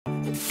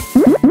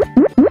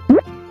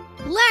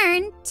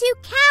Learn to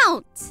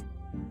count.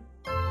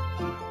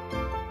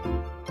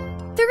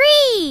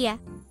 3.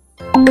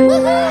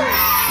 Woohoo!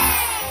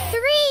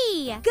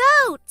 3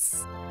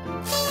 goats.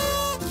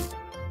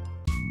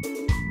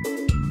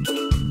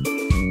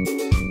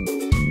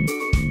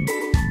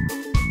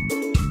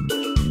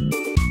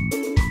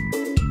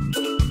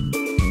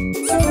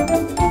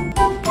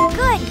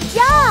 Good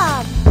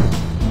job!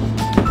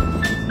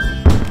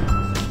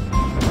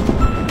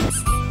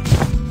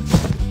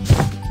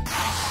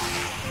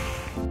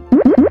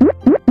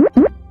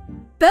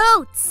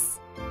 Boats.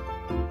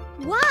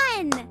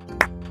 1,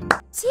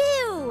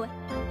 2,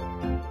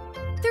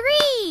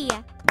 3,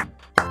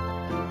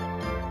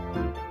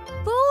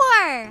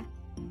 4.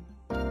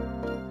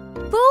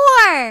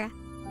 4.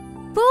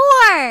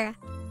 4.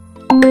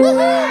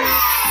 Woohoo!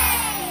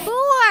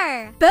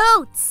 4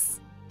 boats.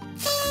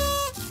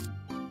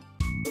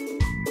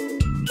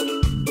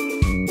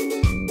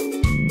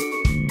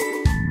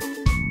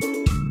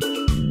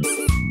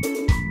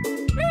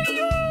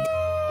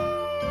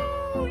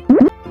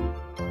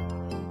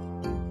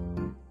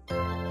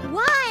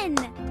 One,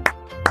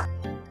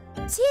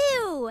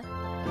 2,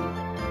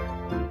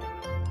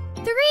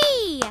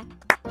 3,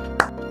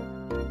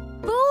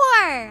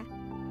 4,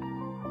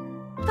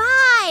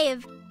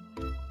 5.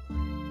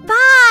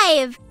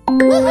 5.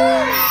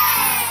 Woohoo!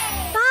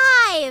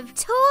 5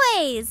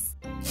 toys.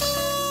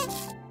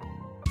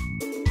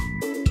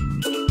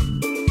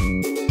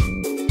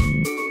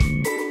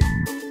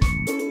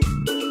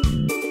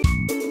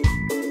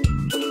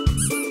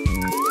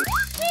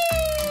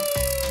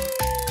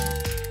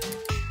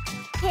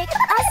 Pick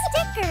a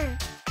sticker.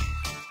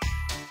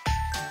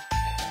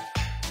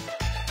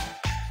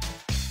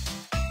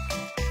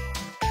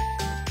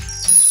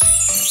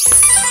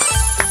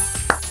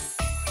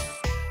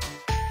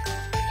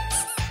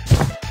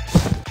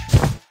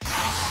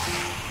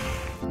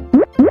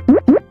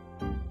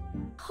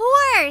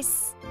 Horse.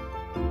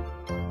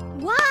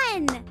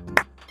 1.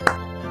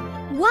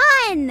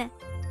 1.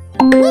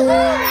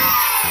 Woohoo!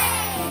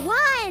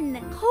 1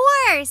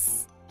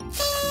 horse.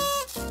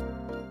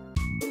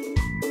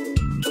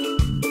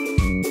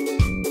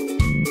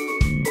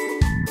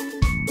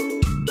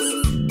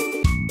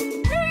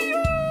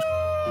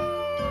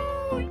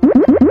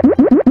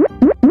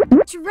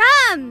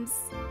 Drums.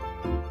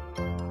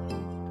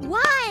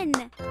 1,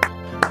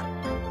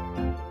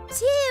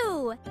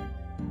 2,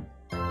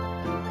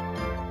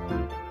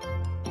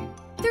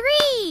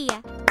 3,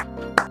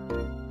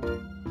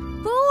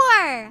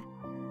 4,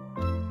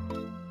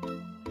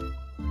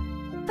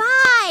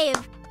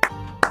 5,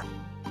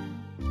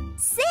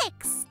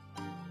 6,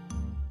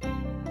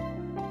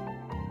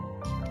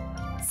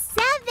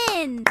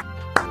 7,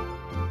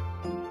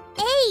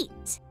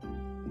 8.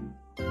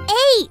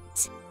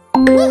 8.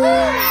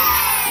 Woohoo!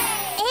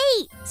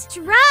 8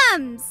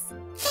 drums.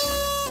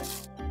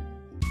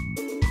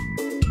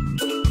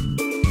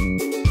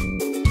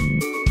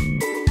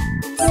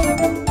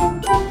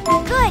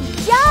 Good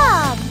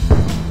job!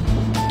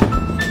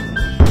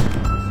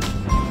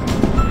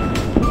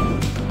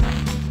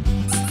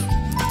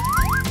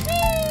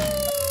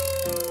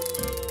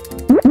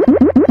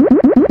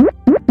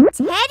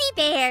 Teddy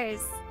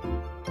bears.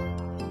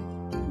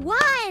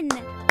 1,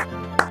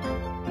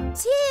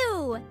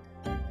 2,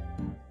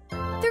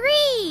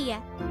 3,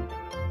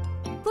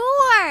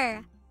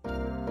 4,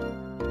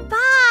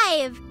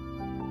 5,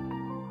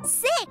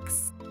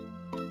 6,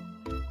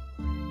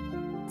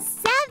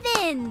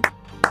 7,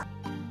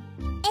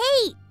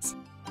 8,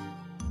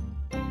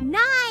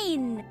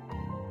 9,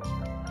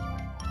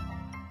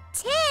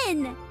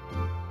 10.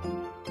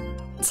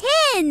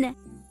 10.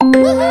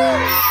 Woohoo!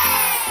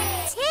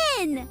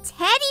 10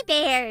 teddy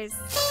bears.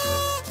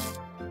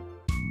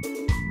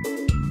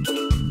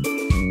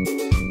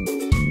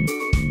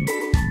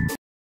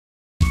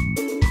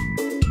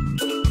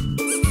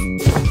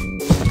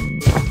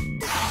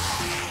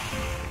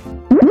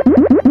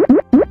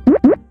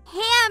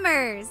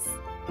 Hammers.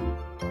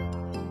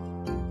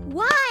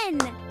 1,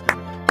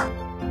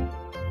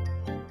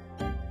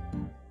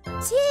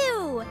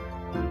 2,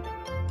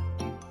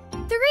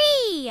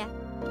 3,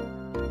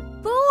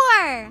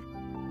 4,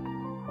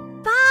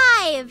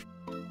 5,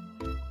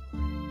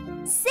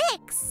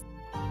 6,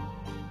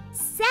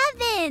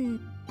 7.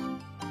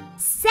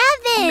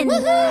 7.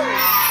 Woohoo!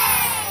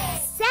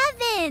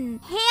 7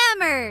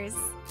 hammers.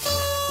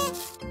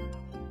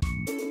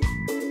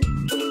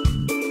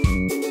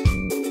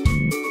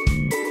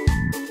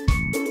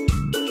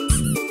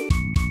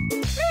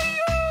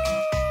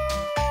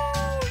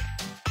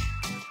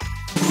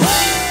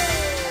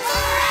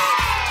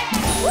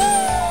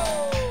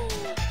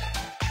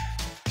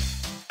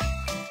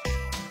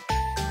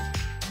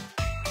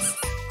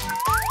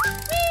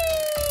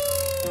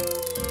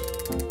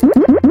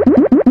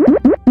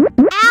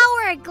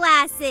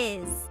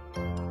 Hourglasses.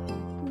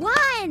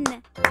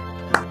 1,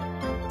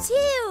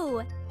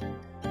 2,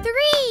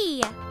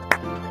 3,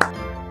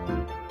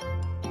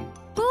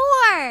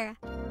 4,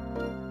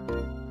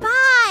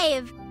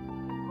 5,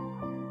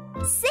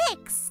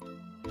 6,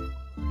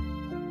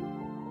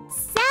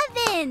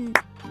 7,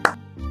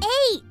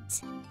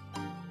 8.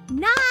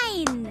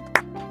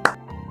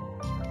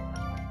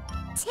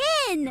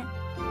 10.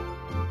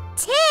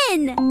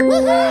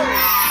 Woohoo!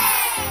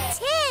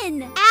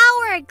 10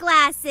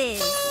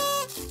 hourglasses.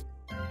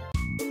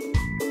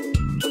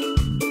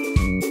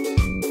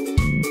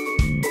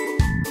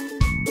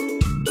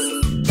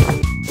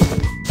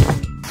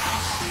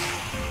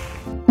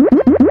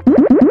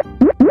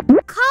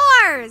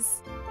 Cars.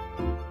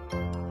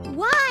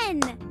 1,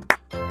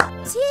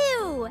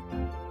 2,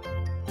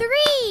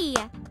 3,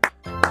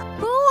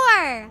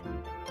 4,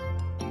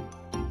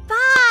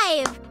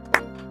 5,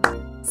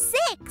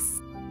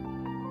 6,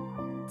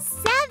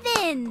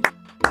 7,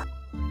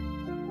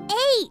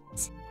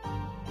 8.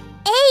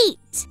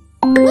 8.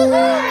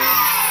 Woohoo!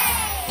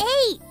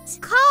 8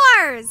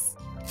 cars.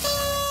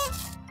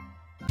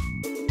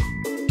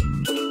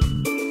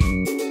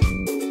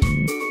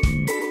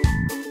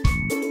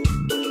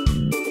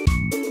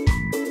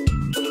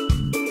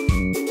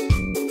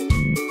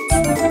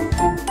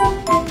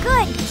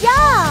 Good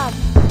job!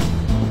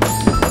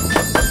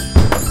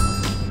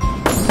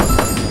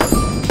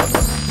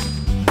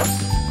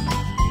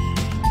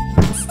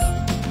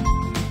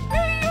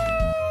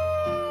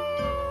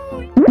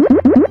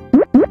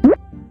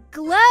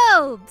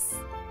 Globes.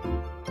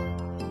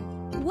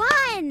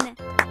 1,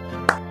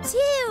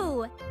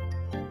 2,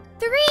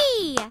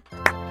 3,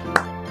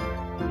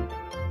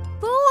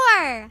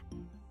 4,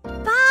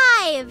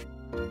 5.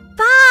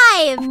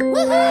 5.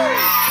 Woohoo!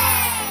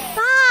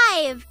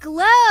 5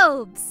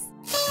 globes.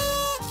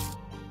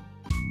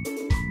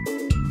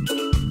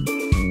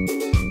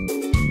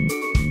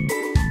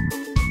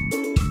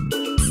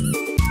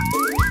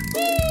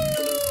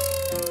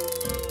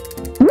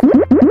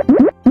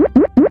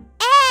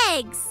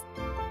 Eggs.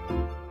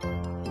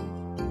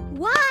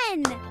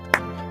 1,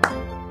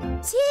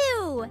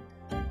 2,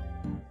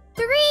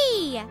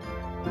 3,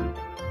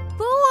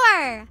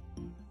 4,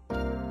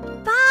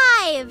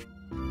 5,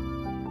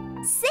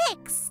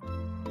 6,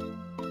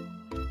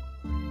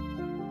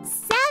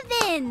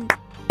 7.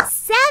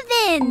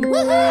 7.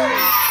 Woohoo!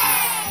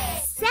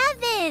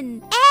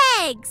 7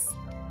 eggs.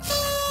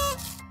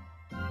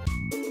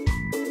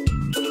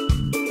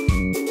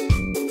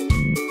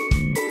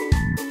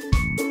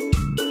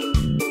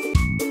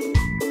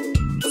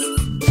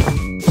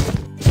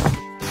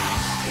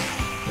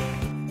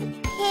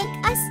 Pick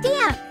a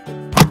stamp.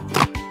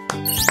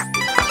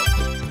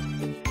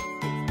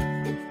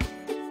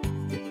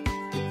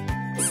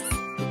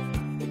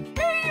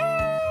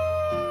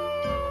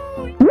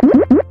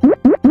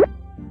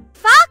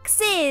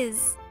 Foxes.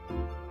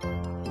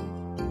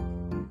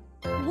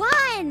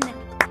 1,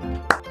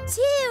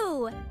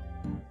 2,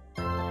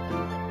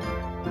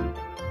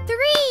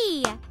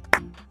 3,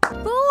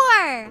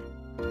 4.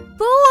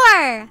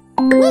 4.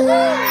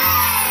 Woohoo!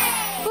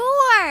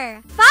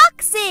 4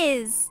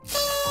 foxes.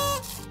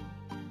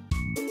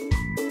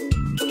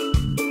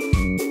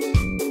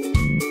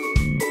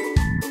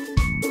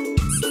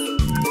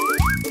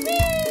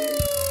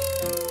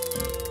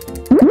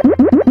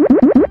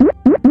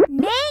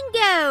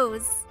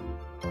 Mangoes.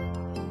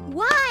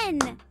 1,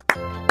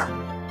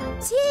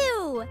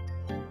 2,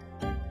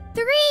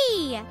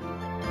 3,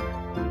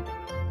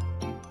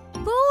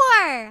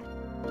 4,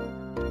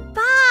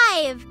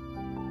 5,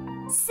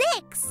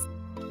 6,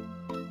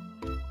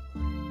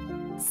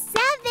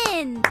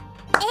 7,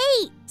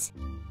 8,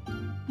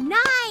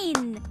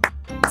 9,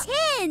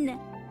 10.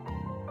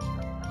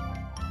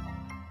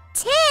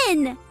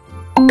 10.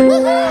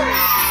 Woohoo!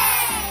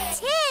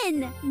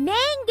 10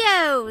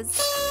 mangoes.